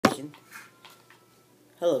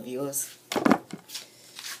Hello viewers.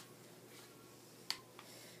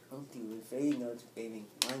 Welcome to vAnother Gaming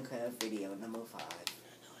Minecraft video number 5. I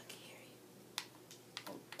know I can hear you.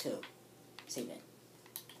 Oh, 2. Same it.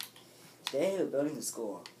 Today we're building a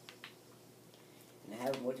school. And I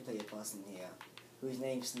have a multiplayer person here whose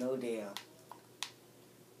name's Sown Deer.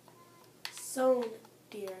 Sown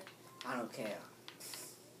Deer. I don't care.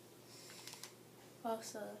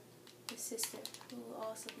 Also, his sister, who will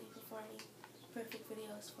also be performing perfect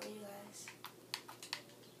videos for you guys.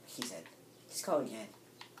 He said. Just call again.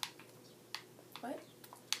 What?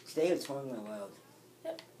 Today we're touring my world.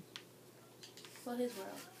 Yep. Well, his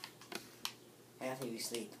world. After we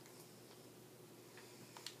sleep.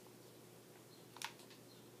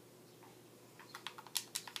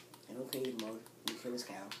 In no creative mode, we kill this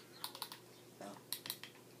cow. No.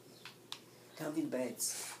 Count these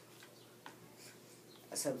beds.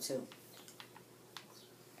 That's up 2.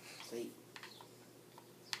 Sleep.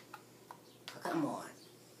 Oh, come on.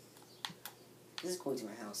 This is going to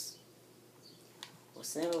my house. We'll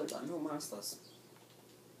send with no monsters.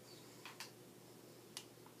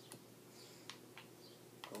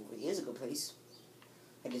 Over here's a good place.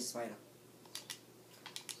 Like this spider.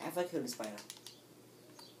 After I kill the spider.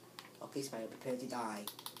 Okay, spider, prepare to die.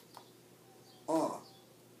 Oh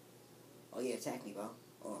yeah, attack me, bro.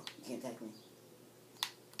 Oh, you can't attack me.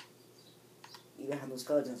 You don't have no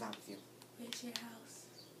skeletons on top of you. Where's your house?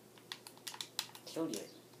 Showed you it.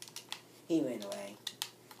 He ran away.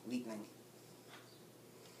 Weakling.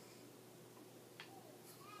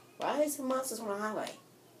 Why is the monsters on the highway?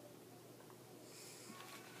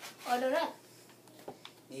 Oh, no, no.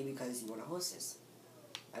 Maybe because he wanted horses.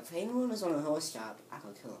 If anyone was on a horse job, I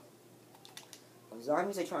could kill him. As long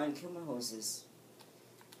as I try and kill my horses,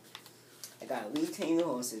 I gotta retain the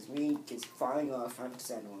horses. Reed gets falling off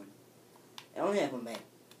 5% one. I only have one bed.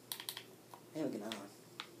 Then we get another one.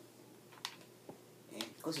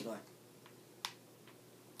 And close the door.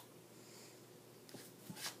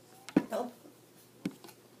 Help.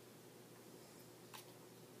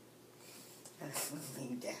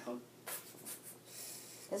 Lay down.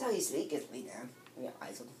 That's how you sleep, get lay down. We got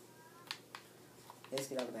eyes open. Let's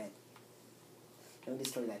get out of bed. Don't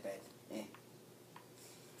destroy that bed. Yeah.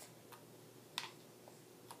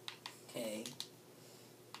 Okay.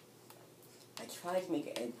 I tried to make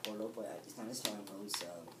an end portal, but it's not a strong mode, so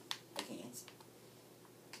I can't.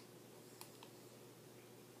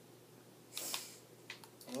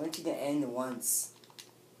 I went to the end once,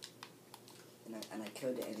 and I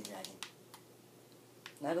killed the ender dragon.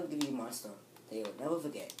 Now they'll give you a monster. They will never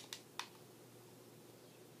forget.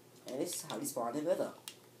 And this is how they spawn in WITHER.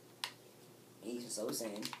 He's so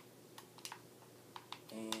sand.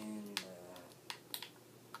 And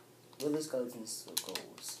WITHER skeletons with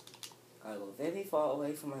goals. Gotta go very far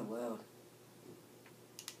away from my world.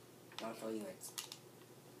 I'll show you it.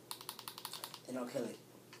 Then I'll kill it.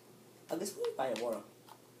 I'll just put it by the water.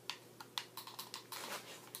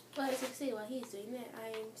 Well, as you can see, while he's doing that, I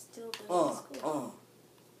am still building school.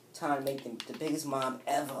 Trying to make the biggest mob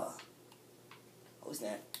ever. Oh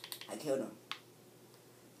snap. I killed him.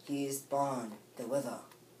 He is spawned the WITHER.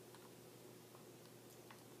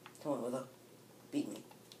 Come on, WITHER. Beat me.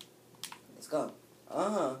 Let's go.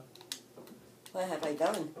 What have I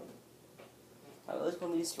done? I was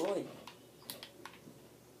going to be destroyed.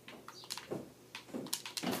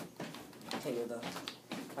 Okay, WITHER.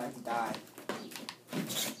 Trying to die.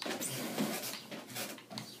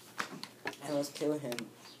 And let's kill him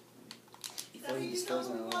before he destroys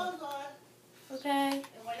my world. Okay.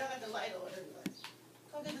 And why y'all got the light on?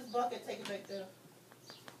 Come get this bucket, take it back there.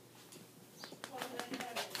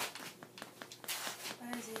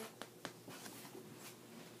 Where is it?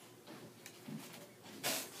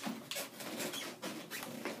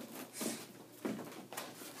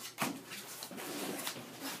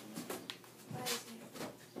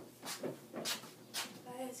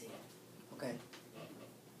 Where is it? Okay.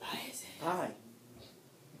 Where is it? Bye.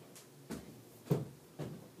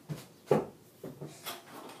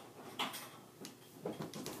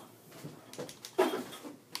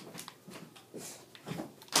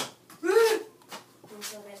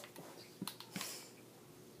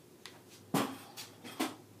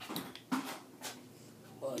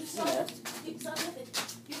 Well, you left.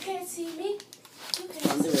 You can't see me. You On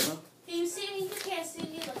can't the see river. Can you see me? You can't see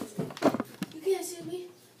me. Look at me. You can't see me.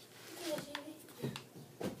 You can't see me.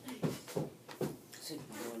 So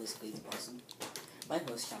you're doing this crazy person. My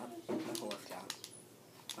horse job. My horse job.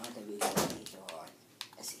 I have to read it hard.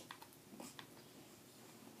 Let's see.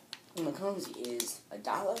 And the currency is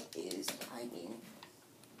 $1 is hiking.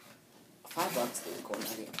 $5 is gold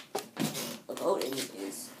nugget. A gold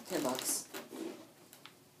is $10.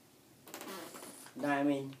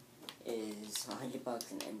 Diamond is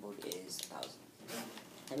 $100 and emerald is $1,000.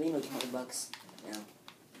 I made like $20 now.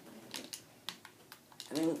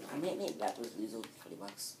 I might make that was lose over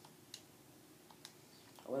 $20.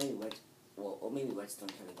 Or maybe redstone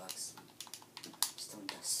 $20. Stone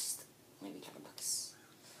dust, maybe $20.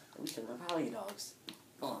 Maybe $20. How are you dogs?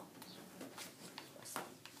 Oh.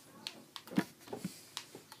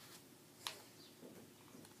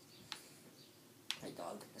 My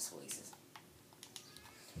dog, that's what he says.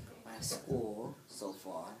 My score so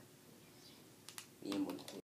far, being